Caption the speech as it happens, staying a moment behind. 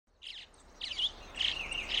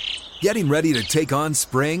Getting ready to take on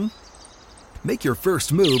spring? Make your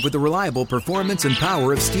first move with the reliable performance and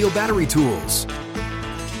power of Steel battery tools.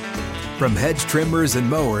 From hedge trimmers and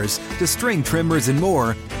mowers to string trimmers and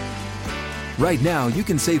more, right now you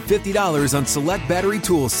can save $50 on select battery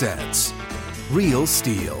tool sets. Real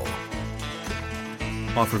Steel.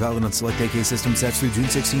 Offer valid on select AK system sets through June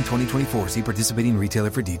 16, 2024. See participating retailer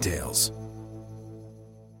for details.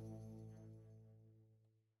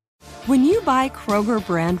 When you buy Kroger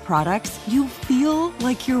brand products, you feel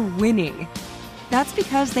like you're winning. That's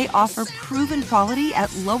because they offer proven quality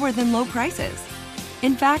at lower than low prices.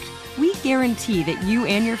 In fact, we guarantee that you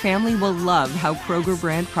and your family will love how Kroger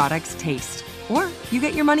brand products taste, or you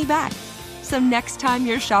get your money back. So next time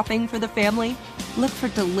you're shopping for the family, look for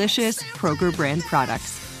delicious Kroger brand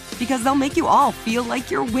products, because they'll make you all feel like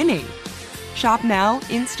you're winning. Shop now,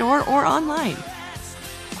 in-store, or online.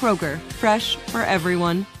 Kroger, fresh for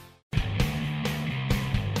everyone.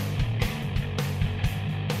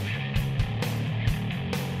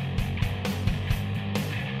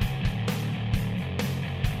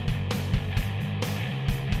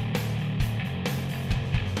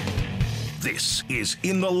 This is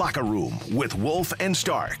In the Locker Room with Wolf and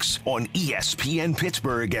Starks on ESPN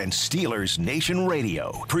Pittsburgh and Steelers Nation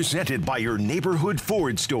Radio. Presented by your neighborhood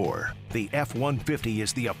Ford store. The F-150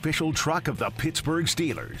 is the official truck of the Pittsburgh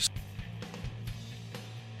Steelers.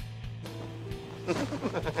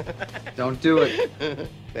 Don't do it.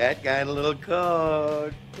 That guy in a little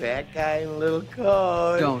coat. That guy in a little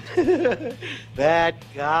coat. Don't. That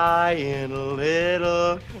guy in a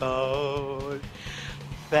little coat.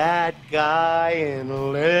 That guy in a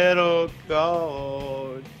little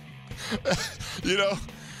coat. You know,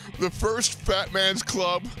 the first Fat Man's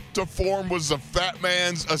Club to form was the Fat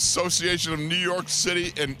Man's Association of New York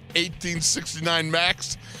City in 1869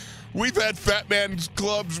 Max. We've had Fat Man's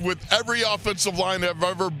Clubs with every offensive line I've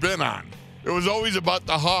ever been on. It was always about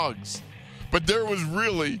the hogs. But there was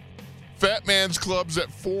really Fat Man's Clubs that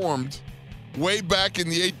formed way back in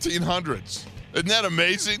the 1800s. Isn't that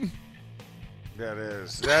amazing? That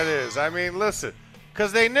is. I mean, listen,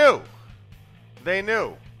 because they knew. They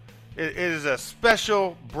knew. It is a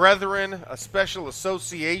special brethren, a special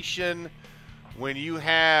association when you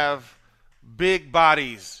have big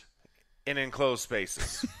bodies in enclosed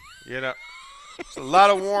spaces. You know, it's a lot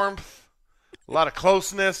of warmth, a lot of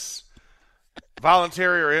closeness,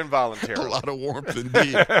 voluntary or involuntary. A lot of warmth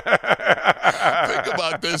indeed. Think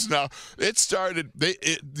about this now. It started,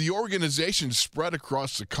 the organization spread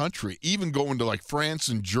across the country, even going to like France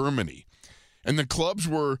and Germany. And the clubs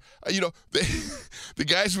were, you know, the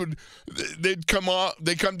guys they'd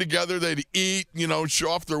come together, they'd eat, you know,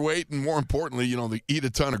 show off their weight, and more importantly, you know, they eat a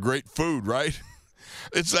ton of great food, right?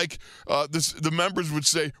 It's like the members would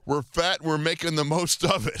say, we're fat, we're making the most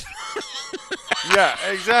of it. Yeah,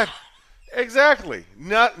 exactly.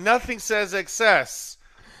 Nothing says excess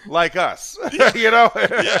like us, you know?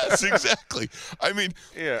 Yes, exactly. I mean,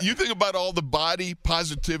 yeah. You think about all the body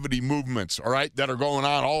positivity movements, all right, that are going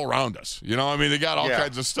on all around us. You know, I mean, they got all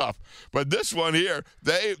kinds of stuff. But this one here,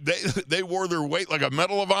 they wore their weight like a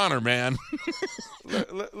Medal of Honor, man.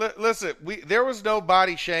 Listen, there was no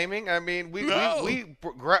body shaming. I mean, we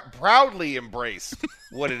proudly embrace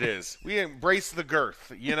what it is. We embrace the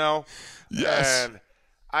girth, you know? Yes. And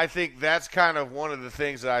I think that's kind of one of the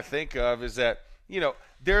things that I think of is that, you know,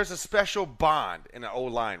 there's a special bond in an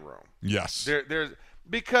O-line room. Yes. There's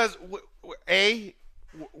because,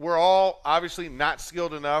 we're all obviously not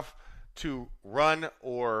skilled enough to run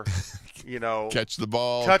or, you know. Catch the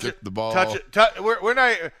ball, kick the ball. Touch it.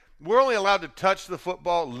 We're only allowed to touch the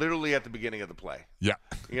football literally at the beginning of the play. Yeah.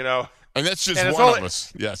 You know. And that's just one of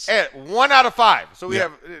us. Yes. 1 out of 5. So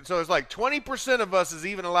so it's like 20% of us is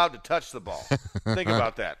even allowed to touch the ball. Think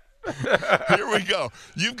about that. Here we go.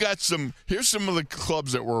 Here's some of the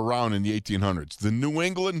clubs that were around in the 1800s. The New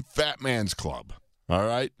England Fat Man's Club. All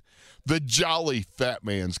right. The Jolly Fat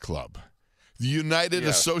Man's Club. The United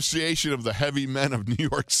Association of the Heavy Men of New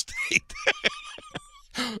York State.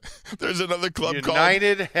 There's another club called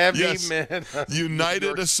United Heavy Men.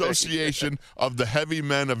 United Association of the Heavy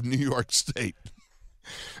Men of New York State.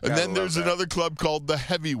 And then there's another club called the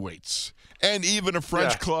Heavyweights. And even a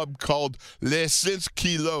French club called Les 100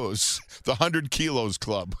 Kilos, the 100 Kilos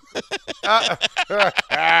Club. What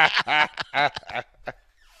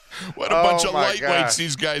a bunch of lightweights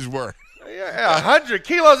these guys were. Yeah, 100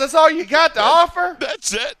 kilos, that's all you got to offer?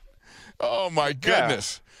 That's it. Oh, my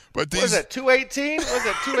goodness. But was it 218? Was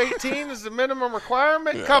it 218 is the minimum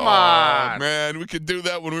requirement? Come on. Man, we could do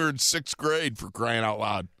that when we were in 6th grade, for crying out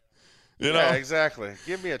loud. You know? Yeah, exactly.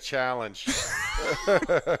 Give me a challenge.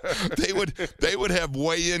 They would have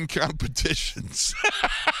weigh-in competitions.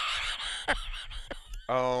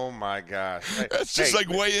 Oh my gosh. That's just like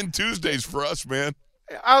weigh-in Tuesdays for us, man.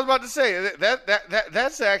 I was about to say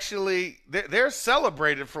that's actually they're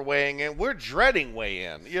celebrated for weighing in. We're dreading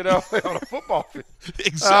weigh-in, on a football field.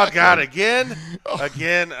 Exactly. Oh God, again.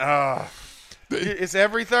 It's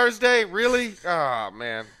every Thursday, really? Oh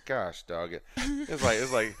man, gosh, dog it.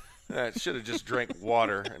 It's like I should have just drank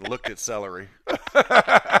water and looked at celery.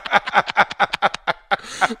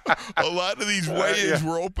 A lot of these weigh-ins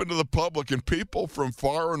were open to the public, and people from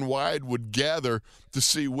far and wide would gather to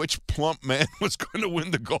see which plump man was going to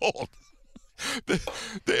win the gold.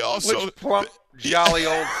 They also which plump, jolly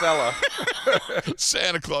old fella.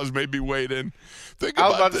 Santa Claus may be weighed in. Think I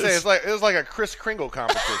was about about to say it was like a Kris Kringle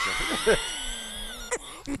competition.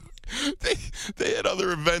 They had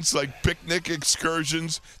other events like picnic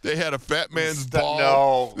excursions. They had a fat man's ball.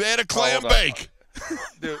 No, they had a clam bake.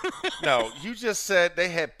 Dude, no, you just said they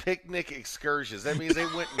had picnic excursions. That means they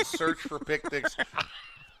went and searched for picnics.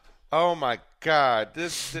 Oh my God,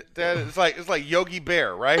 it's like Yogi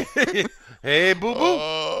Bear, right? Hey, boo boo,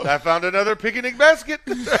 I found another picnic basket.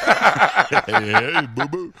 Hey, boo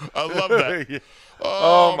boo, I love that.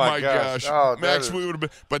 Oh my gosh, Max, we would have been.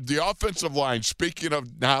 But the offensive line. Speaking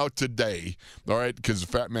of now today, all right, because the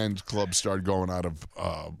Fat Man's Club started going out of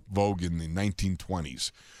vogue in the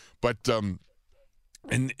 1920s, but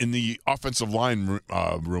in the offensive line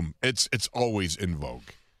room, it's always in vogue.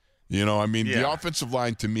 The offensive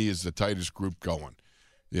line to me is the tightest group going.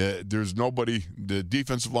 Yeah, there's nobody. The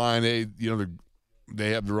defensive line, they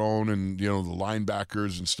have their own, and the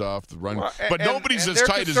linebackers and stuff. The run, but nobody's as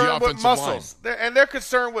tight as the offensive line. And they're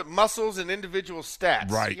concerned with muscles and individual stats.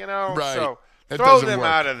 Right. Right. So That throw them work.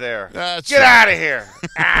 out of there. Get out of here.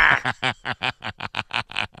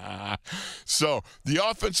 So the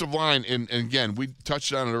offensive line, and again, we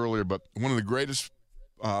touched on it earlier, but one of the greatest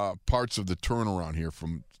parts of the turnaround here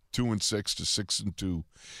from 2-6 to 6-2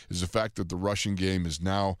 is the fact that the rushing game is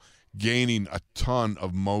now gaining a ton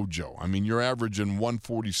of mojo. I mean, you're averaging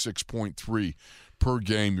 146.3 per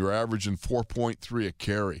game. You're averaging 4.3 a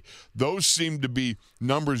carry. Those seem to be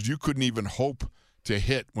numbers you couldn't even hope to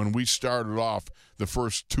hit when we started off the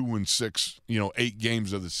first 2-6, 8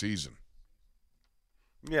 games of the season.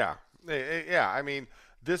 Yeah. I mean,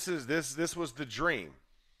 this was the dream.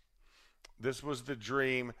 This was the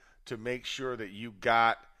dream to make sure that you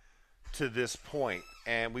got to this point,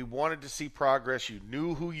 and we wanted to see progress. You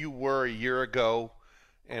knew who you were a year ago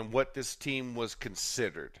and what this team was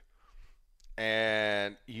considered,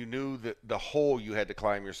 and you knew that the hole you had to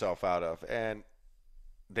climb yourself out of, and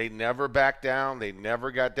they never backed down. They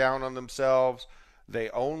never got down on themselves. They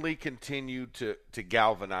only continued to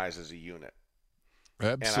galvanize as a unit.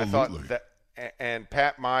 Absolutely. And I thought and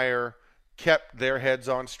Pat Meyer kept their heads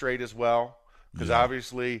on straight as well, because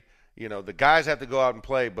obviously – the guys have to go out and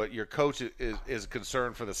play, but your coach is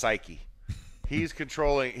concerned for the psyche. He's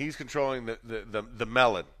controlling the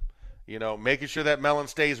melon, making sure that melon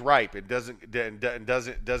stays ripe. It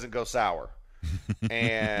doesn't go sour.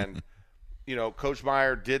 And Coach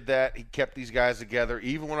Meyer did that. He kept these guys together,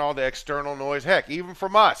 even when all the external noise. Heck, even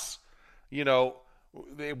from us,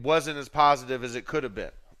 it wasn't as positive as it could have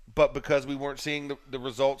been. But because we weren't seeing the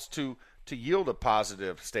results to yield a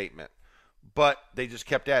positive statement. But they just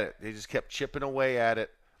kept at it. They just kept chipping away at it.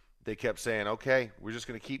 They kept saying, "Okay, we're just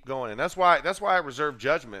going to keep going." And that's why I reserve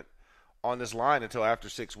judgment on this line until after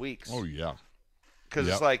 6 weeks. Oh yeah, because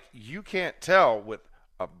it's like you can't tell with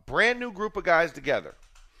a brand new group of guys together.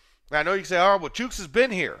 Now, I know you can say, "Oh, well, Chooks has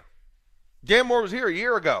been here. Dan Moore was here a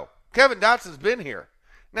year ago. Kevin Dotson's been here."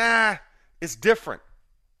 Nah, it's different.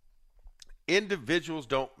 Individuals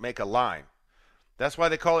don't make a line. That's why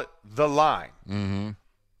they call it the line. Mm-hmm.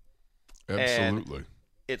 Absolutely. And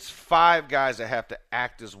it's 5 guys that have to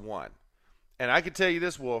act as one. And I can tell you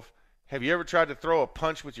this, Wolf. Have you ever tried to throw a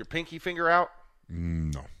punch with your pinky finger out?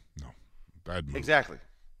 No. Bad move. Exactly.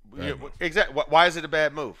 Bad move. Exactly. Why is it a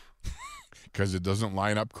bad move? Because it doesn't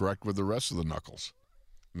line up correct with the rest of the knuckles.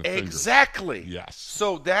 Exactly. Finger. Yes.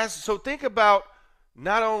 So think about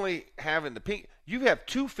not only having the pinky. You have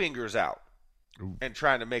 2 fingers out. Ooh. And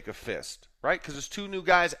trying to make a fist, right? Because there's 2 new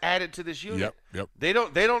guys added to this unit. Yep. They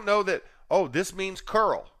don't know that. Oh, this means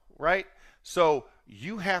curl, right? So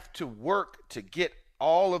you have to work to get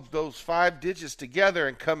all of those 5 digits together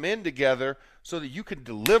and come in together so that you can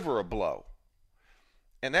deliver a blow.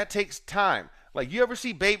 And that takes time. Like, you ever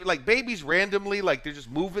see babies randomly, like they're just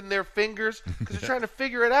moving their fingers because they're trying to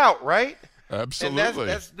figure it out, right? Absolutely. And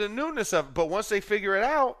that's the newness of it. But once they figure it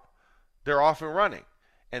out, they're off and running.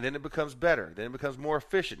 And then it becomes better. Then it becomes more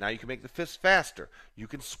efficient. Now you can make the fist faster. You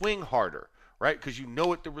can swing harder, right? Because you know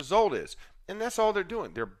what the result is. And that's all they're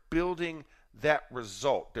doing. They're building that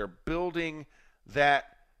result. They're building that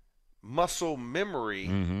muscle memory,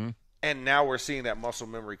 Mm-hmm. and now we're seeing that muscle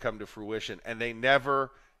memory come to fruition. And they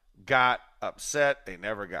never got upset. They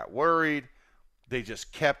never got worried. They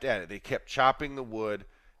just kept at it. They kept chopping the wood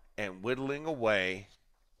and whittling away.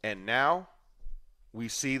 And now we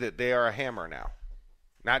see that they are a hammer now.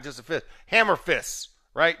 Not just a fist. Hammer fists,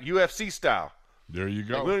 right? UFC style. There you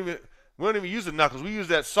go. Like we don't even use the knuckles. We use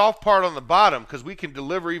that soft part on the bottom because we can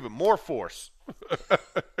deliver even more force.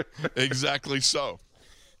 Exactly so.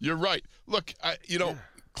 You're right. Look,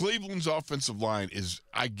 Cleveland's offensive line is,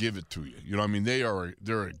 I give it to you. You know, I mean, they're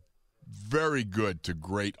a very good to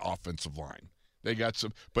great offensive line. They got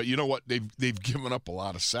some, but you know what? They've given up a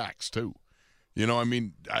lot of sacks too. You know, I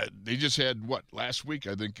mean, they just had last week?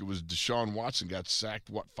 I think it was Deshaun Watson got sacked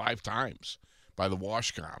 5 times by the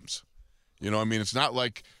Washcoms. You know, I mean, it's not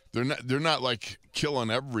like they're not like killing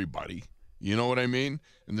everybody. You know what I mean?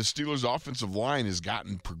 And the Steelers' offensive line has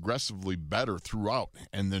gotten progressively better throughout,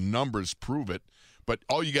 and the numbers prove it. But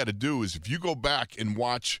all you got to do is if you go back and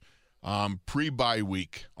watch pre-bye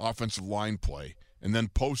week offensive line play and then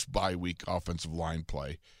post-bye week offensive line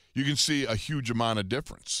play, you can see a huge amount of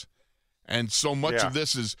difference. And so much of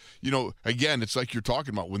this is, again, it's like you're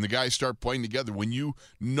talking about when the guys start playing together, when you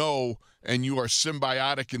know and you are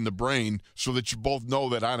symbiotic in the brain so that you both know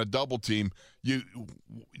that on a double team,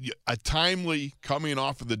 a timely coming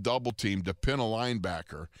off of the double team to pin a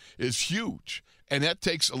linebacker is huge. And that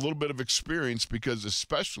takes a little bit of experience because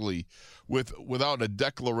especially without a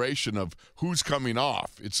declaration of who's coming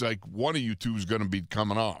off, it's like one of you two is going to be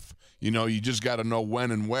coming off. You just got to know when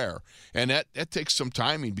and where. And that takes some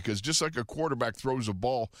timing because just like a quarterback throws a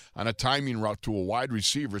ball on a timing route to a wide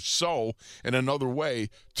receiver, so in another way,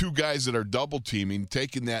 two guys that are double teaming,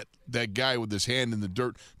 taking that guy with his hand in the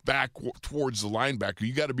dirt back towards the linebacker,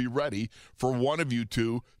 you got to be ready for one of you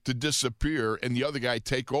two to disappear and the other guy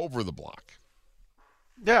take over the block.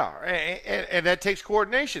 Yeah, and that takes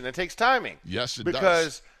coordination. That takes timing. Yes, it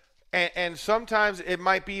does. And sometimes it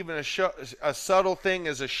might be even a subtle thing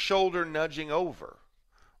as a shoulder nudging over,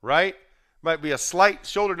 right? Might be a slight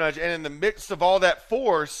shoulder nudge. And in the midst of all that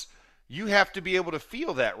force, you have to be able to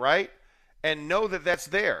feel that, right? And know that that's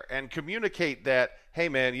there and communicate that, hey,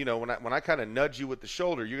 man, when I kind of nudge you with the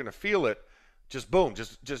shoulder, you're going to feel it. Just boom,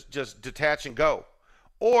 just detach and go.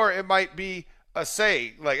 Or it might be a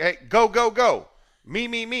say like, hey, go, go, go. Me,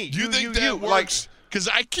 Do you think that works? Because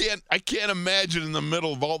I can't imagine in the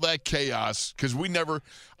middle of all that chaos. Because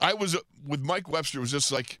I was with Mike Webster. It was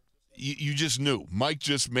just like you just knew. Mike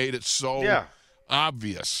just made it so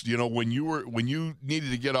obvious. When you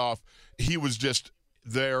needed to get off, he was just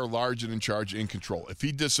there, large and in charge, in control. If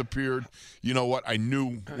he disappeared, you know what? I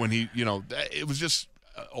knew when he. It was just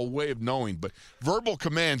a way of knowing. But verbal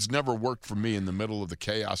commands never worked for me in the middle of the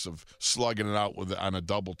chaos of slugging it out on a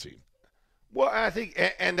double team. Well, I think,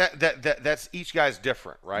 and that's each guy's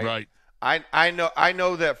different, right? Right. I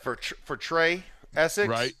know that for Trey Essex,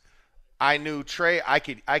 right. I knew Trey. I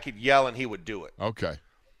could yell and he would do it. Okay.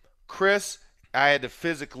 Chris, I had to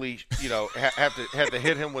physically, have to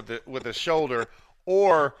hit him with the shoulder,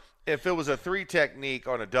 or if it was a 3 technique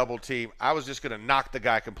on a double team, I was just going to knock the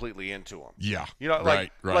guy completely into him. Yeah.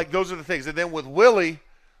 Like those are the things. And then with Willie,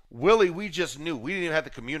 we just knew. We didn't even have to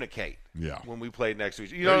communicate. Yeah. When we played next to each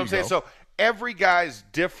other. You know what I'm saying? So every guy's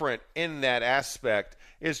different in that aspect.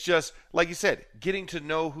 It's just, like you said, getting to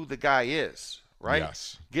know who the guy is, right?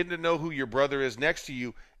 Yes. Getting to know who your brother is next to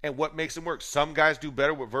you and what makes him work. Some guys do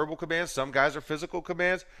better with verbal commands. Some guys are physical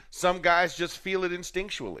commands. Some guys just feel it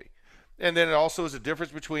instinctually. And then it also is a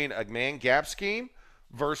difference between a man gap scheme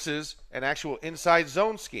versus an actual inside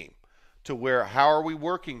zone scheme. To where, how are we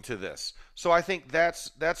working to this? So I think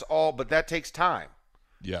that's all, but that takes time.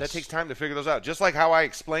 Yes. That takes time to figure those out. Just like how I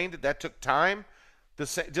explained it, that took time.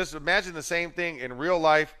 Just imagine the same thing in real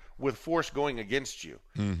life with force going against you.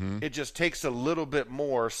 Mm-hmm. It just takes a little bit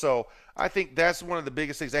more. So I think that's one of the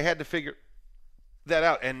biggest things. They had to figure that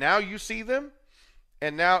out. And now you see them,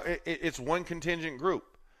 and now it's one contingent group.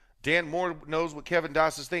 Dan Moore knows what Kevin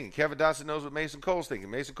Dawson's thinking. Kevin Dawson knows what Mason Cole's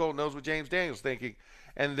thinking. Mason Cole knows what James Daniels thinking.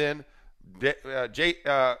 And then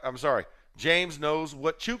James knows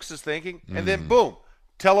what Chooks is thinking, and then boom,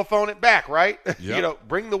 telephone it back, right? Yep.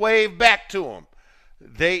 Bring the wave back to them.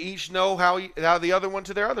 They each know how the other one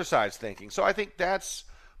to their other side's thinking. So I think that's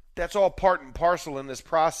all part and parcel in this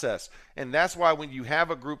process, and that's why when you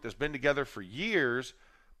have a group that's been together for years,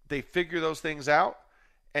 they figure those things out,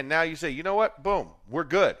 and now you say, you know what? Boom, we're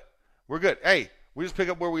good. Hey, we just pick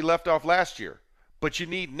up where we left off last year, but you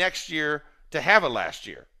need next year to have a last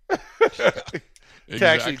year to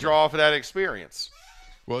actually draw off of that experience.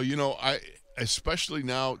 Well, I especially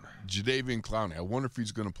now Jadeveon Clowney. I wonder if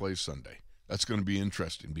he's going to play Sunday. That's going to be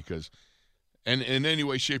interesting because, and in any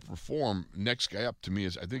way, shape, or form, next guy up to me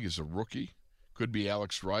I think is a rookie. Could be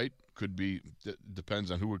Alex Wright. Could be,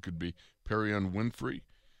 depends on who it could be, Perrion Winfrey.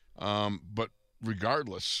 But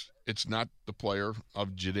regardless, it's not the player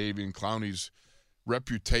of Jadeveon Clowney's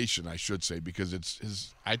reputation, I should say,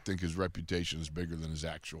 because I think his reputation is bigger than his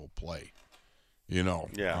actual play.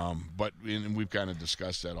 Yeah. But we've kind of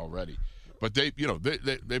discussed that already. But they've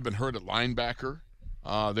been hurt at linebacker.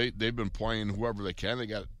 They've been playing whoever they can. They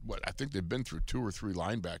got I think they've been through 2 or 3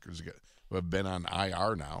 linebackers who have been on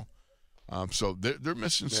IR now. So they're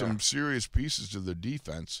missing some serious pieces to their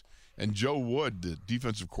defense. And Joe Wood, the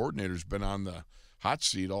defensive coordinator, has been on the hot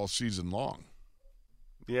seat all season long.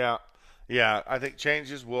 Yeah. I think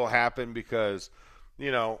changes will happen because,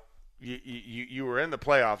 you were in the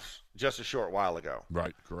playoffs just a short while ago.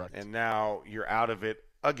 Right, correct. And now you're out of it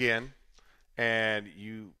again, and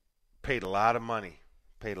you paid a lot of money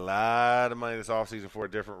this offseason for a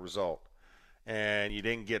different result. And you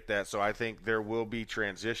didn't get that. So I think there will be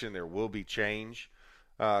transition. There will be change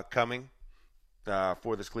coming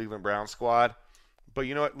for this Cleveland Browns squad. But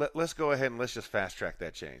you know what? Let's go ahead and let's just fast track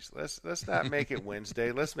that change. Let's not make it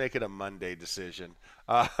Wednesday. Let's make it a Monday decision.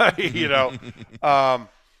 But it's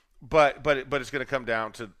going to come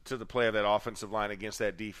down to the play of that offensive line against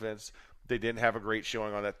that defense. They didn't have a great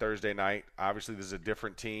showing on that Thursday night. Obviously, this is a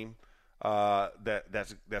different team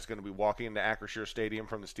that's going to be walking into Acrisure Stadium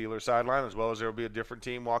from the Steelers sideline, as well as there will be a different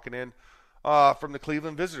team walking in from the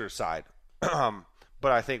Cleveland Visitors side.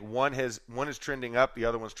 But I think one is trending up, the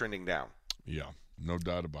other one's trending down. Yeah, no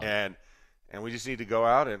doubt about it. And we just need to go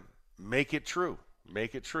out and make it true.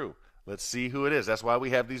 Make it true. Let's see who it is. That's why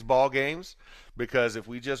we have these ball games, because if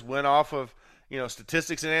we just went off of,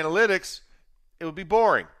 statistics and analytics, it would be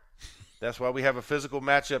boring. That's why we have a physical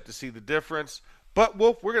matchup to see the difference. But,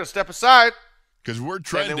 Wolf, we're going to step aside. Because we're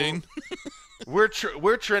trending.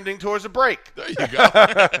 We're trending towards a break. There you go.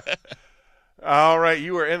 All right,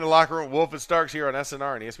 you are in the locker room. Wolf and Starks here on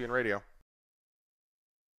SNR and ESPN Radio.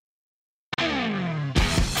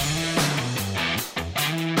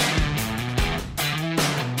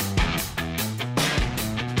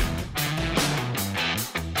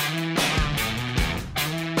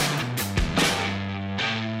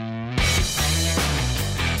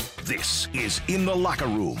 This is In the Locker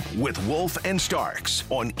Room with Wolf and Starks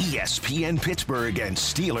on ESPN Pittsburgh and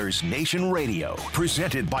Steelers Nation Radio.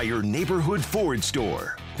 Presented by your neighborhood Ford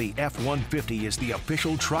store. The F-150 is the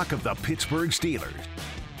official truck of the Pittsburgh Steelers.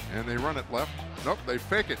 And they run it left. Nope, they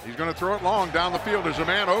fake it. He's going to throw it long down the field. There's a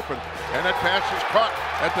man open. And that pass is caught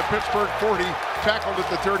at the Pittsburgh 40. Tackled at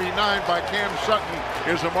the 39 by Cam Sutton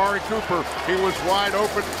is Amari Cooper. He was wide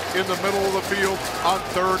open in the middle of the field on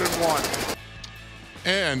 3rd and 1.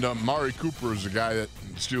 And Amari Cooper is a guy that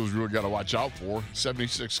the Steelers really got to watch out for.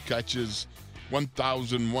 76 catches,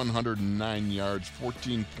 1,109 yards,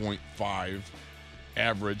 14.5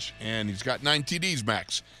 average, and he's got 9 TDs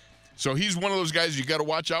max. So he's one of those guys you got to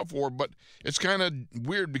watch out for, but it's kind of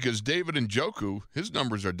weird because David Njoku, his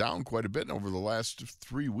numbers are down quite a bit over the last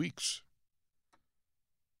 3 weeks.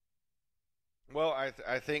 Well, I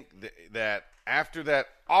think that after that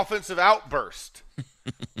offensive outburst,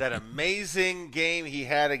 that amazing game he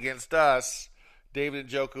had against us, David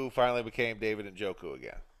Njoku finally became David Njoku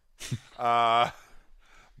again. But,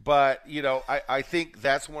 I think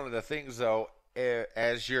that's one of the things, though,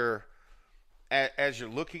 as you're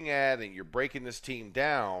looking at and you're breaking this team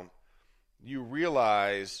down, you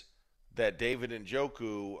realize that David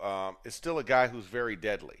Njoku is still a guy who's very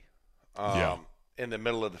deadly. In the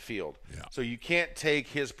middle of the field. Yeah. So you can't take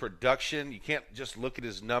his production. You can't just look at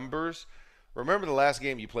his numbers. Remember the last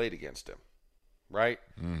game you played against him, right?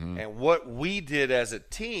 Mm-hmm. And what we did as a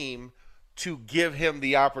team to give him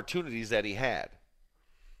the opportunities that he had.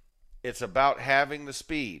 It's about having the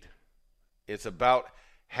speed. It's about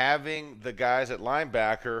having the guys at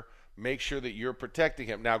linebacker make sure that you're protecting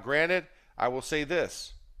him. Now, granted, I will say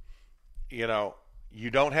this. You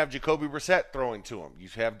don't have Jacoby Brissett throwing to him. You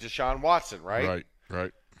have Deshaun Watson, right?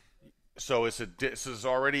 Right. So this is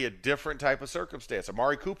already a different type of circumstance.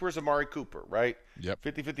 Amari Cooper is Amari Cooper, right? Yep.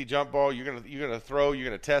 50-50 jump ball. You're gonna throw. You're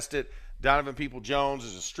gonna test it. Donovan Peoples-Jones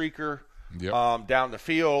is a streaker. Yep. Down the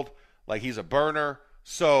field, like he's a burner.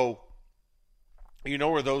 So you know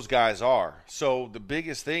where those guys are. So the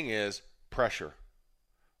biggest thing is pressure.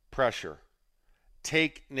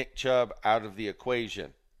 Take Nick Chubb out of the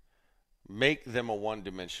equation. Make them a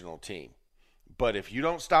one-dimensional team. But if you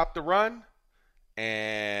don't stop the run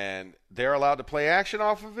and they're allowed to play action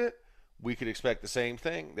off of it, we could expect the same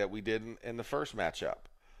thing that we did in the first matchup.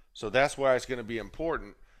 So that's why it's going to be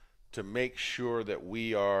important to make sure that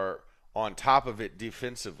we are on top of it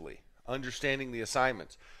defensively. understanding the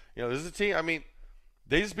assignments. You know, this is a team. I mean,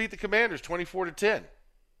 they just beat the Commanders 24-10.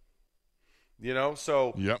 You know,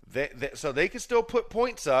 so Yep. they can still put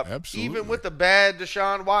points up, Absolutely. even with the bad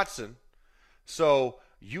Deshaun Watson. So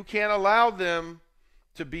you can't allow them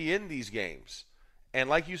to be in these games. And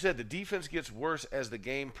like you said, the defense gets worse as the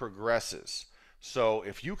game progresses. So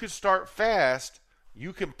if you can start fast,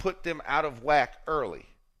 you can put them out of whack early.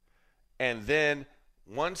 And then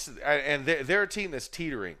they're a team that's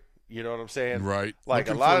teetering. You know what I'm saying? Right. Like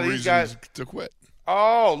Looking a lot for of these guys to quit.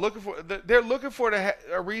 they're looking for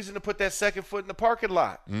a reason to put that second foot in the parking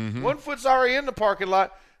lot. Mm-hmm. One foot's already in the parking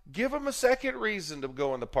lot. Give them a second reason to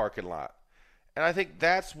go in the parking lot. And I think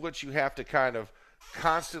that's what you have to kind of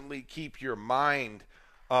constantly keep your mind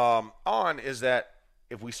on, is that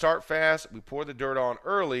if we start fast, we pour the dirt on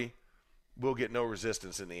early, we'll get no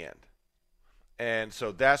resistance in the end. And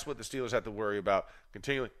so that's what the Steelers have to worry about.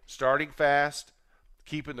 Continually starting fast,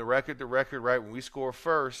 keeping the record right. When we score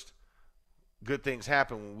first, good things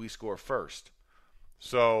happen when we score first.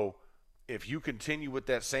 So if you continue with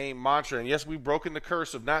that same mantra, and yes, we've broken the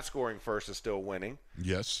curse of not scoring first and still winning.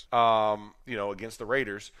 Yes. Against the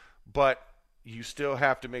Raiders, but you still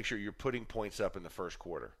have to make sure you're putting points up in the first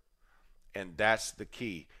quarter. And that's the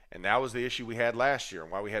key. And that was the issue we had last year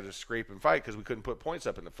and why we had to scrape and fight, because we couldn't put points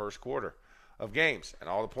up in the first quarter of games. And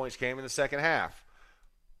all the points came in the second half.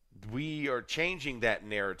 We are changing that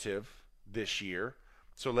narrative this year.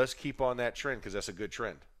 So let's keep on that trend, because that's a good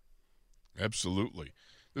trend. Absolutely.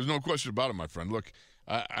 There's no question about it, my friend. Look,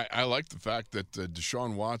 I like the fact that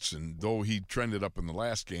Deshaun Watson, though he trended up in the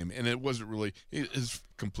last game, and it wasn't really – his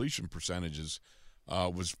completion percentages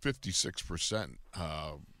was 56%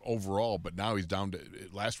 overall, but now he's down to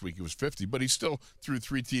 – last week it was 50, but he still threw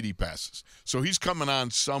 3 TD passes. So he's coming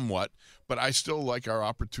on somewhat, but I still like our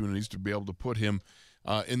opportunities to be able to put him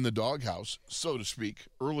in the doghouse, so to speak,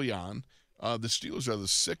 early on. The Steelers are the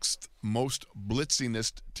 6th most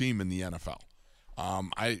blitzingest team in the NFL.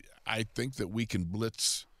 I think that we can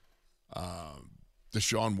blitz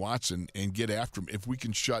Deshaun Watson and get after him if we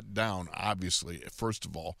can shut down, obviously, first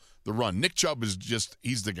of all, the run. Nick Chubb is just –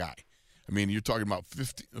 he's the guy. I mean, you're talking about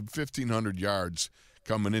 1,500 yards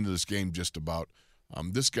coming into this game just about.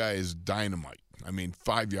 This guy is dynamite. I mean,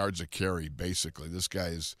 5 yards a carry, basically. This guy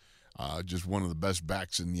is just one of the best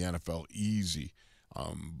backs in the NFL, easy.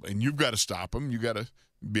 And you've got to stop him. You've got to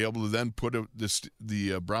be able to then put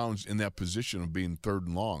the Browns in that position of being third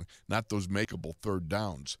and long, not those makeable third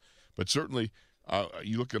downs. But certainly,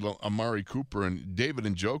 you look at Amari Cooper and David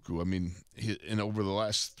Njoku. I mean, over the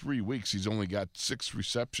last 3 weeks, he's only got 6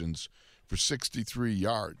 receptions for 63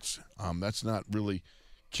 yards. That's not really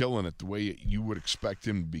killing it the way you would expect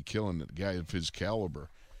him to be killing it, a guy of his caliber.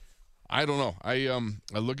 I don't know.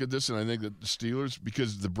 I look at this and I think that the Steelers,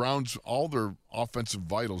 because the Browns, all their offensive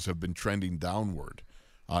vitals have been trending downward.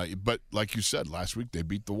 But like you said, last week they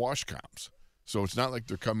beat the Washcoms. So it's not like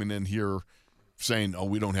they're coming in here saying, oh,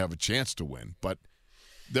 we don't have a chance to win. But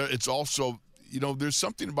it's also, there's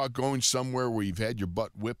something about going somewhere where you've had your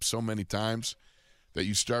butt whipped so many times that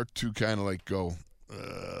you start to kind of like go,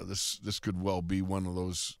 this could well be one of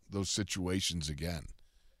those situations again.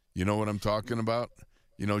 You know what I'm talking about?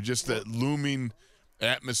 Just that looming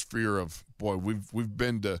atmosphere of, boy, we've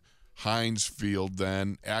been to Heinz Field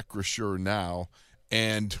then, Acrisure now,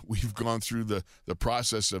 and we've gone through the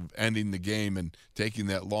process of ending the game and taking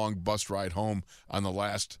that long bus ride home on the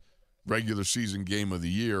last regular season game of the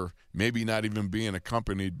year, maybe not even being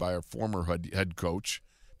accompanied by our former head coach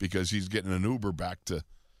because he's getting an Uber back to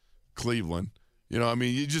Cleveland.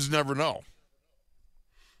 You just never know.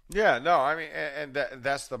 Yeah, no, I mean, and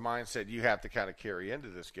that's the mindset you have to kind of carry into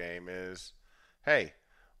this game is, hey,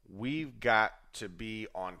 we've got to be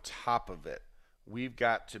on top of it. We've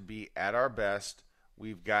got to be at our best.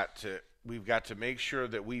 We've got to make sure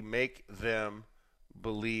that we make them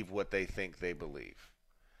believe what they think they believe.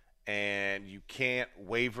 And you can't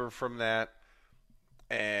waver from that.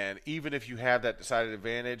 And even if you have that decided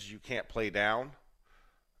advantage, you can't play down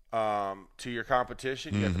to your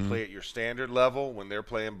competition. You have to play at your standard level when they're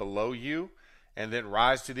playing below you, and then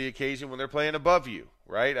rise to the occasion when they're playing above you,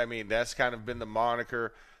 right? I mean, that's kind of been the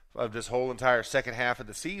moniker of this whole entire second half of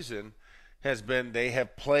the season, has been they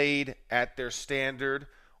have played at their standard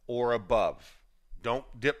or above. Don't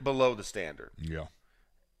dip below the standard. Yeah.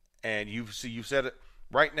 And you've said it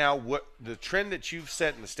right now. What the trend that you've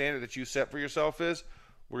set and the standard that you set for yourself is,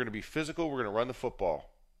 we're going to be physical, we're going to run the football.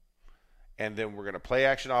 And then we're going to play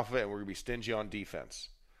action off of it, and we're going to be stingy on defense.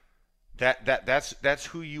 That's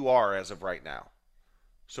who you are as of right now.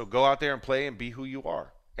 So go out there and play and be who you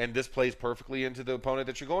are. And this plays perfectly into the opponent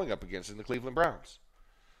that you're going up against in the Cleveland Browns.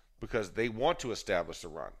 because they want to establish the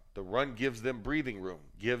run. The run gives them breathing room,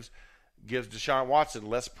 gives Deshaun Watson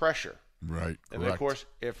less pressure. Right. And then, of course,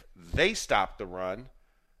 if they stop the run,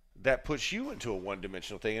 that puts you into a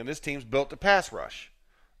one-dimensional thing. And this team's built to pass rush.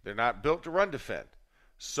 They're not built to run defend.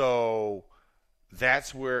 So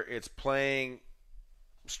that's where it's playing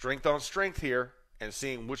strength on strength here and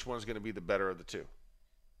seeing which one's going to be the better of the two.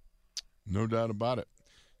 No doubt about it.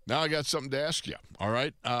 Now I got something to ask you. All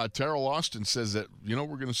right. Terrell Austin says that, we're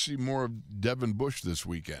going to see more of Devin Bush this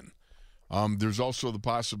weekend. There's also the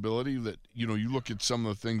possibility that, you look at some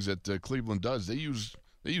of the things that Cleveland does. They use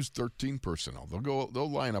 13 personnel. They'll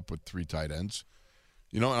line up with 3 tight ends.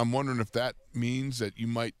 And I'm wondering if that means that you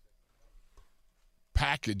might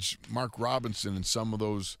package Mark Robinson in some of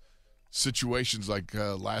those situations like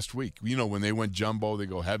last week. When they went jumbo, they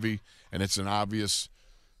go heavy, and it's an obvious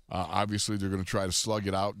obviously they're going to try to slug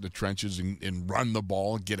it out in the trenches and run the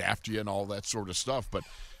ball and get after you and all that sort of stuff. But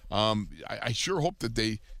I sure hope that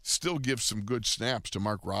they still give some good snaps to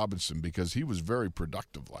Mark Robinson because he was very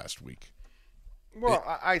productive last week. Well,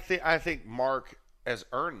 I think Mark has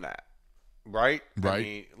earned that, right? Right. I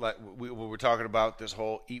mean, like we were talking about this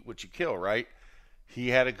whole eat what you kill, right? He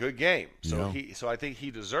had a good game, so so I think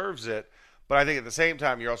he deserves it. But I think at the same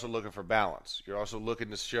time, you're also looking for balance. You're also looking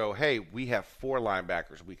to show, hey, we have 4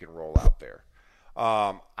 linebackers we can roll out there.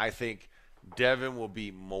 I think Devin will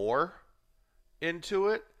be more into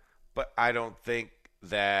it, but I don't think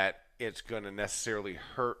that it's going to necessarily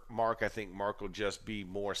hurt Mark. I think Mark will just be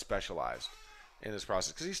more specialized in this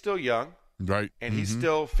process because he's still young. Right. And he's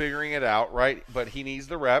still figuring it out, right? But he needs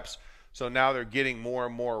the reps. So now they're getting more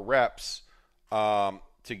and more reps to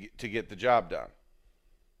get the job done.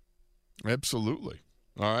 Absolutely.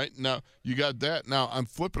 All right. Now, you got that. Now, I'm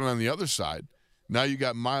flipping on the other side. Now you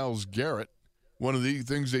got Myles Garrett. One of the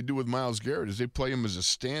things they do with Myles Garrett is they play him as a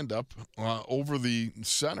stand-up over the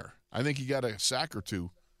center. I think he got a sack or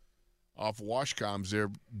 2 off Washcoms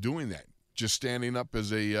there doing that. Just standing up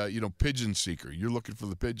as a, pigeon seeker. You're looking for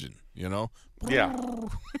the pigeon, Yeah.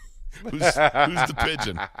 Who's the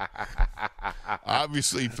pigeon?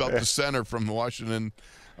 Obviously, he felt the center from the Washington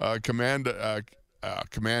Commanders.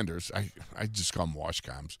 I just call them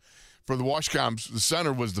Washcoms. For the Washcoms, the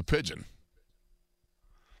center was the pigeon.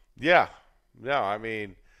 Yeah. No, I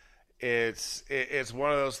mean, it's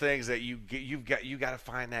one of those things that you got to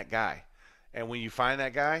find that guy. And when you find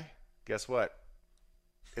that guy, guess what?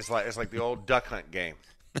 It's like the old duck hunt game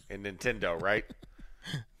in Nintendo, right?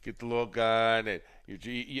 Get the little gun and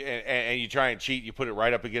you try and cheat. You put it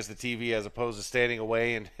right up against the TV as opposed to standing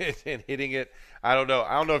away and hitting it. I don't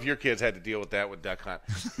know if your kids had to deal with that with duck hunt.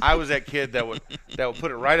 I was that kid that would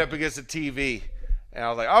put it right up against the TV, and I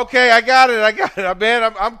was like, okay, I got it,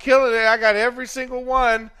 man. I'm killing it. I got every single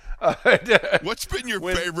one. What's been your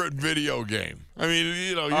favorite video game? I mean,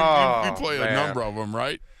 you play a number of them,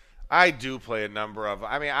 right? I do play a number of them.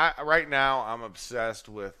 I mean, right now I'm obsessed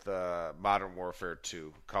with Modern Warfare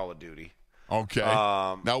 2, Call of Duty. Okay.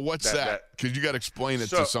 Now, what's that? Because you got to explain it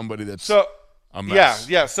to somebody that's a mess.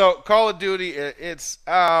 Yeah. So Call of Duty, it's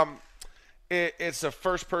a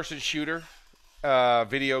first-person shooter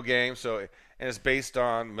video game. And it's based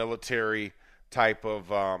on military type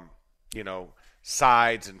of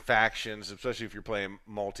sides and factions, especially if you're playing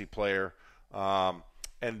multiplayer.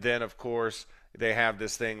 And then, of course, they have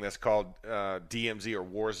this thing that's called DMZ or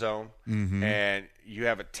Warzone, and you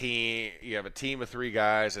have a team of 3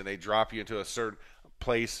 guys, and they drop you into a certain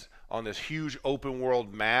place on this huge open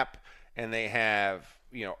world map, and they have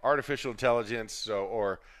artificial intelligence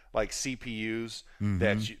or like CPUs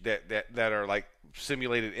that are like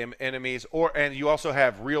simulated enemies, and you also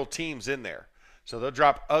have real teams in there. So they'll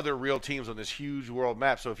drop other real teams on this huge world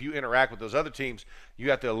map. So if you interact with those other teams, you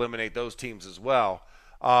have to eliminate those teams as well.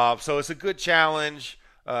 So it's a good challenge.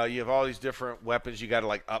 You have all these different weapons you got to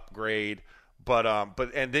like upgrade, but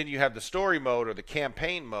then you have the story mode or the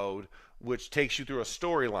campaign mode, which takes you through a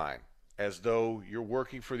storyline as though you're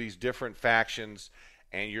working for these different factions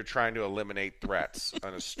and you're trying to eliminate threats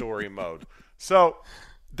on a story mode. So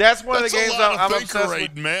that's one of the games I'm obsessed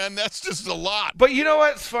with. Man, that's just a lot. But you know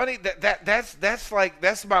what's funny?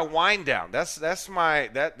 That's my wind down. That's my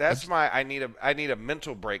I need a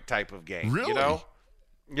mental break type of game. Really?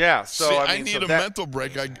 Yeah, so see, I need a mental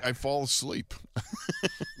break. I fall asleep.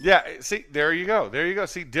 Yeah, see, there you go.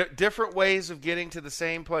 See, different ways of getting to the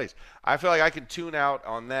same place. I feel like I can tune out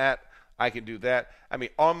on that. I can do that. I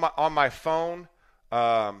mean, on my phone,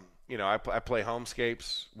 I play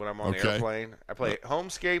Homescapes when I'm on the airplane. I play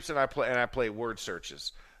Homescapes and I play word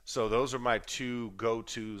searches. So those are my 2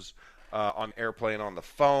 go-tos on airplane on the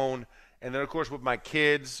phone. And then, of course, with my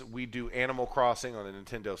kids, we do Animal Crossing on the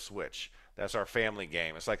Nintendo Switch. That's our family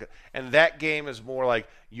game. It's like, and that game is more like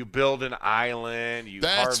you build an island, you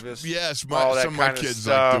harvest. Yes, all that some of my kind of kids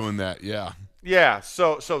stuff. like doing that. Yeah. Yeah,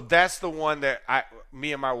 so that's the one that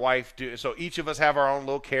me and my wife do. So each of us have our own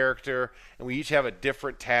little character, and we each have a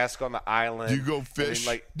different task on the island. Do you go fish?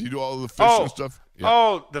 Do you do all the fishing stuff? Yeah.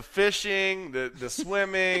 Oh, the fishing, the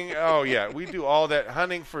swimming. Oh yeah, we do all that.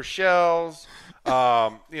 Hunting for shells.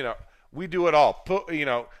 We do it all.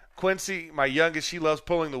 Quincy, my youngest, she loves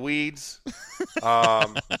pulling the weeds.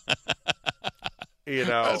 That's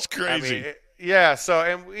crazy. I mean, yeah. So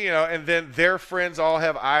and then their friends all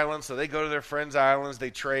have islands, so they go to their friends' islands,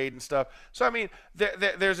 they trade and stuff. So I mean,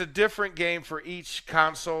 there's a different game for each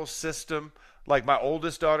console system. Like my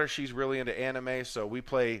oldest daughter, she's really into anime, so we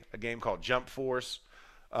play a game called Jump Force.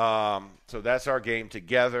 So that's our game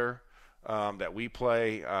together that we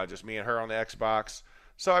play, just me and her on the Xbox.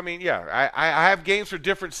 So I mean, yeah, I have games for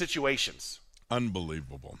different situations.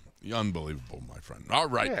 Unbelievable, my friend. All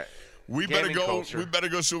right. Yeah. We better go. Culture. We better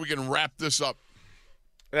go so we can wrap this up.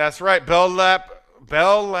 That's right. Bell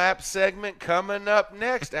Lap segment coming up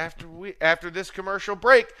next after this commercial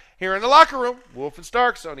break here in the locker room. Wolf and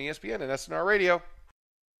Starks on ESPN and SNR Radio.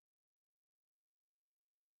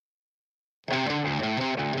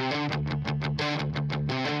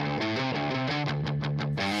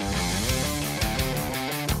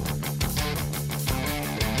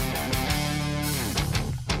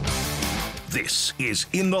 This is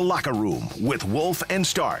In the Locker Room with Wolf and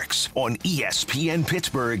Starks on ESPN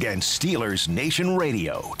Pittsburgh and Steelers Nation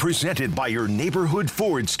Radio. Presented by your neighborhood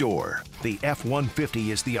Ford store. The F-150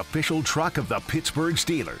 is the official truck of the Pittsburgh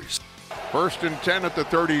Steelers. 1st and 10 at the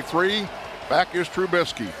 33. Back is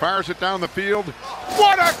Trubisky. Fires it down the field.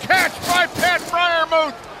 What a catch by Pat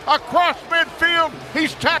Freiermuth! Across midfield.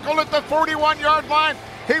 He's tackled at the 41-yard line.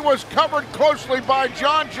 He was covered closely by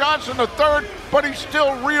John Johnson III, but he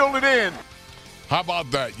still reeled it in. How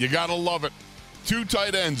about that? You got to love it. 2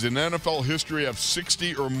 tight ends in NFL history have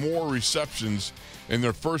 60 or more receptions in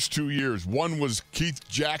their first 2 years. One was Keith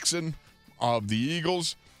Jackson of the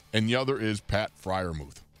Eagles, and the other is Pat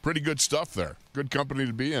Freiermuth. Pretty good stuff there. Good company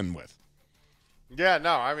to be in with. Yeah,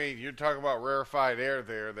 no, I mean, you're talking about rarefied air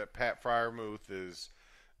there that Pat Freiermuth is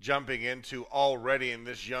jumping into already in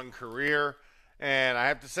this young career. And I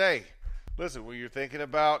have to say, listen, when you're thinking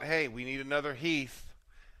about, hey, we need another Heath,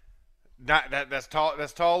 that's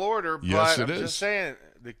tall order, but yes, I'm just saying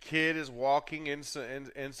the kid is walking in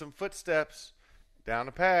some footsteps down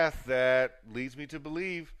a path that leads me to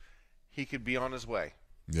believe he could be on his way.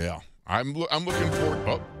 Yeah, I'm looking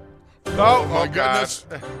forward. Oh my goodness!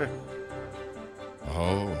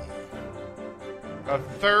 A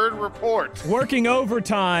third report. Working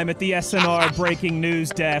overtime at the SNR breaking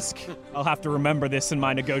news desk. I'll have to remember this in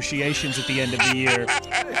my negotiations at the end of the year.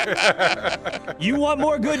 You want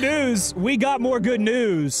more good news? We got more good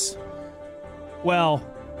news. Well,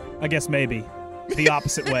 I guess maybe. The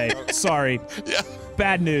opposite way. Sorry. Yeah.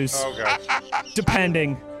 Bad news. Oh, gosh.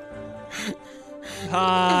 Depending.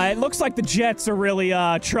 It looks like the Jets are really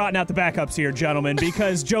trotting out the backups here, gentlemen,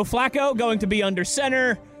 because Joe Flacco going to be under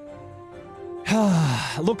center.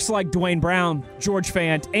 Looks like Dwayne Brown, George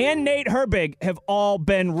Fant, and Nate Herbig have all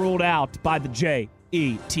been ruled out by the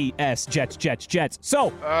Jets, Jets.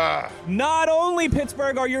 So, not only,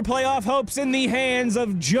 Pittsburgh, are your playoff hopes in the hands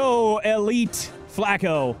of Joe Elite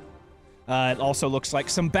Flacco, it also looks like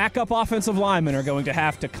some backup offensive linemen are going to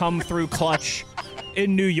have to come through clutch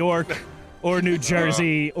in New York or New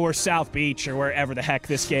Jersey or South Beach or wherever the heck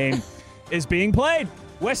this game is being played.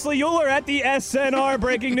 Wesley Euler at the SNR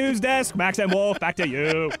breaking news desk. Max and Wolf, back to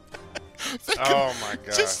you. Oh, my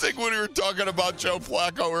God. Just think when we were talking about Joe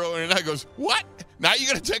Flacco earlier, and I goes, what? Now you're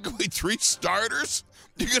going to take away 3 starters?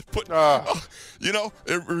 You're going to put,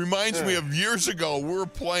 it reminds me of years ago, we were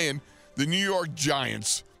playing the New York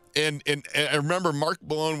Giants, and I remember Mark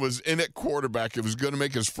Malone was in at quarterback. It was going to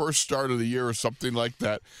make his first start of the year or something like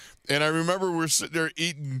that. And I remember we were sitting there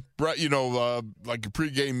eating, like a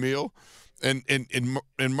pregame meal.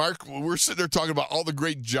 And Mark, we're sitting there talking about all the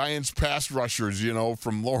great Giants pass rushers,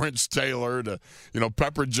 from Lawrence Taylor to,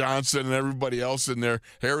 Pepper Johnson and everybody else in there,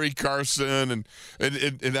 Harry Carson. And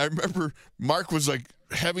I remember Mark was like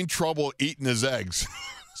having trouble eating his eggs,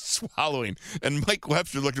 swallowing. And Mike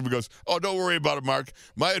Webster looked at him and goes, "Oh, don't worry about it, Mark.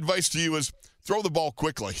 My advice to you is throw the ball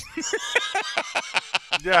quickly."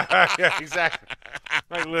 Yeah, exactly.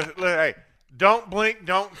 Like, hey. Don't blink,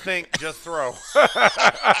 don't think, just throw.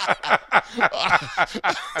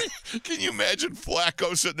 Can you imagine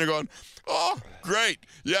Flacco sitting there going, "Oh, great,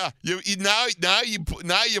 yeah, now you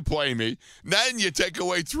play me. Then you take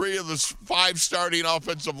away 3 of the 5 starting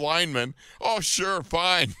offensive linemen. Oh, sure,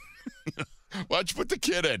 fine. Why don't you put the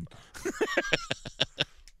kid in?"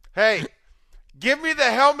 Hey, give me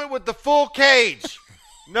the helmet with the full cage.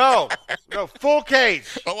 No, full cage.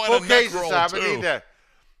 I want full a cage neck roll, this time. too. I need that.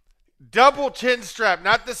 Double chin strap,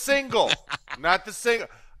 not the single. Not the single.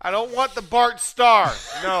 I don't want the Bart Starr.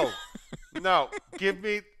 No.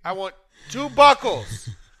 I want 2 buckles.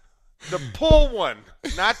 The pull one,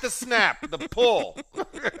 not the snap, the pull.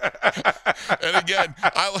 And again,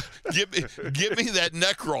 give me that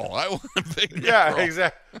neck roll. I want a big neck roll. Yeah,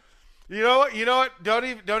 exactly. You know what? Don't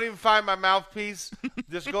even find my mouthpiece.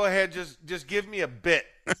 Just go ahead. Just give me a bit.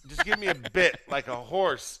 Just give me a bit, like a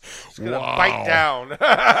horse. It's gonna bite down.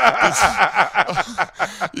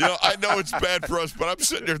 I know it's bad for us, but I'm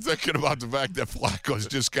sitting there thinking about the fact that Flacco's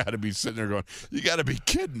just got to be sitting there going, "You got to be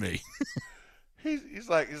kidding me." He's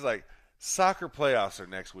like, soccer playoffs are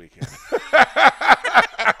next weekend.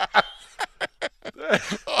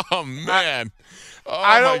 Oh man.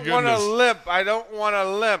 I don't want to limp. I don't want to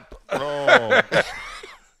limp. Oh.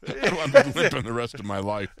 I don't want to be limping the rest of my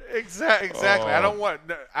life. Exactly. Oh. I don't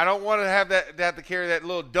want to have to carry that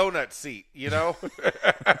little donut seat,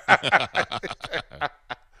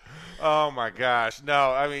 Oh my gosh.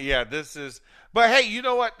 No, I mean, yeah, this is. But hey, you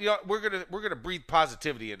know what? We're gonna breathe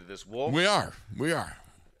positivity into this, Wolf. We are.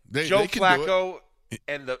 Joe they can Flacco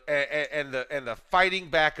and the fighting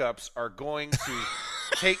backups are going to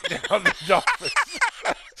take down the Dolphins.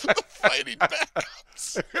 The fighting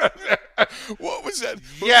backups. What was that?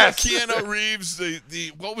 Yes. Keanu Reeves.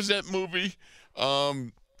 The what was that movie?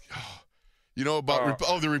 About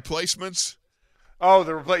the Replacements. Oh,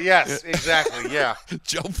 yes, exactly, yeah.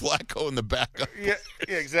 Joe Flacco and the backup. Yeah,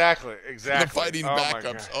 exactly. The fighting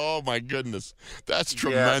backups. Oh my goodness, that's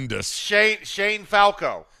tremendous. Yeah. Shane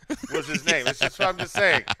Falco was his name. It's just what I'm just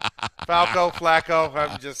saying. Falco, Flacco.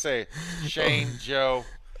 I'm just saying. Shane, Joe.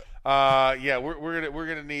 We're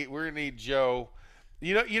gonna need Joe.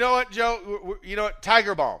 You know what, Joe? You know what?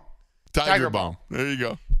 Tiger Balm. Tiger Balm. There you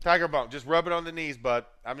go. Tiger Balm. Just rub it on the knees, bud.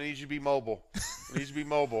 I'm gonna need you to be mobile.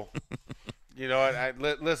 You know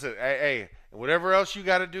what? Listen. Hey, whatever else you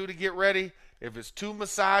got to do to get ready. If it's 2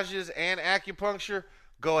 massages and acupuncture,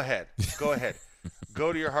 go ahead.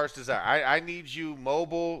 Go to your heart's desire. I need you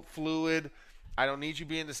mobile, fluid. I don't need you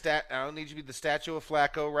being I don't need you to be the statue of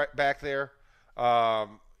Flacco right back there.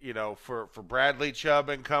 For Bradley Chubb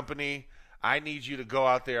and company, I need you to go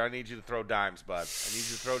out there. I need you to throw dimes, bud. I need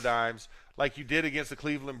you to throw dimes like you did against the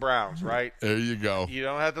Cleveland Browns, right? There you go. You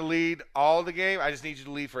don't have to lead all the game. I just need you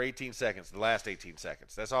to lead for 18 seconds, the last 18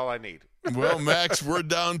 seconds. That's all I need. Well, Max, we're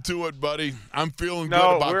down to it, buddy. I'm feeling good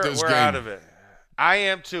about this game. We're out of it. I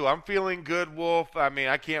am too. I'm feeling good, Wolf. I mean,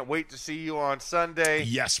 I can't wait to see you on Sunday.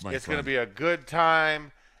 Yes, my friend. It's going to be a good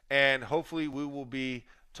time, and hopefully we will be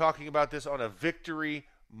talking about this on a Victory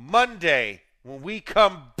Monday when we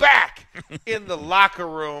come back in the locker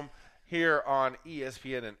room here on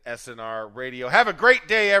ESPN and SNR Radio. Have a great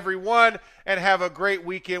day, everyone, and have a great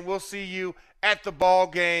weekend. We'll see you at the ball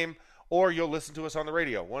game, or you'll listen to us on the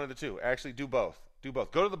radio. One of the two. Actually, do both.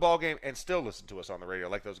 Go to the ball game and still listen to us on the radio,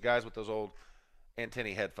 like those guys with those old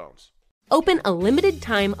antennae headphones. Open a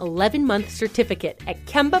limited-time 11-month certificate at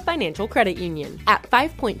Kemba Financial Credit Union. At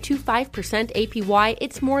 5.25% APY,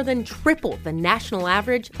 it's more than triple the national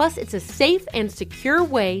average, plus it's a safe and secure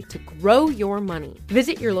way to grow your money.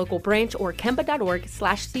 Visit your local branch or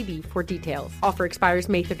kemba.org/CD for details. Offer expires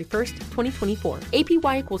May 31st, 2024.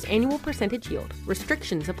 APY equals annual percentage yield.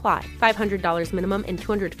 Restrictions apply. $500 minimum and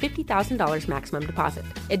 $250,000 maximum deposit.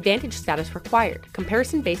 Advantage status required.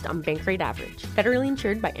 Comparison based on bank rate average. Federally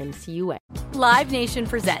insured by NCUA. Live Nation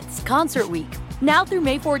presents Concert Week. Now through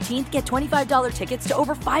May 14th, get $25 tickets to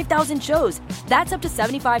over 5,000 shows. That's up to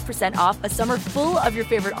 75% off a summer full of your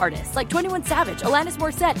favorite artists like 21 Savage, Alanis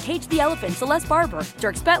Morissette, Cage the Elephant, Celeste Barber,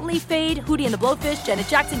 Dierks Bentley, Fade, Hootie and the Blowfish, Janet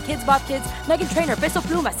Jackson, Kidz Bop Kids, Meghan Trainor, Peso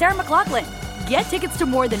Pluma, Sarah McLachlan. Get tickets to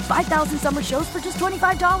more than 5,000 summer shows for just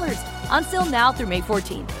 $25. On sale now through May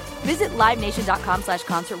 14th. Visit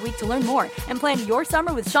livenation.com/Concert Week to learn more and plan your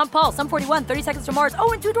summer with Sean Paul, Sum 41, 30 Seconds to Mars,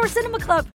 and Two Door Cinema Club.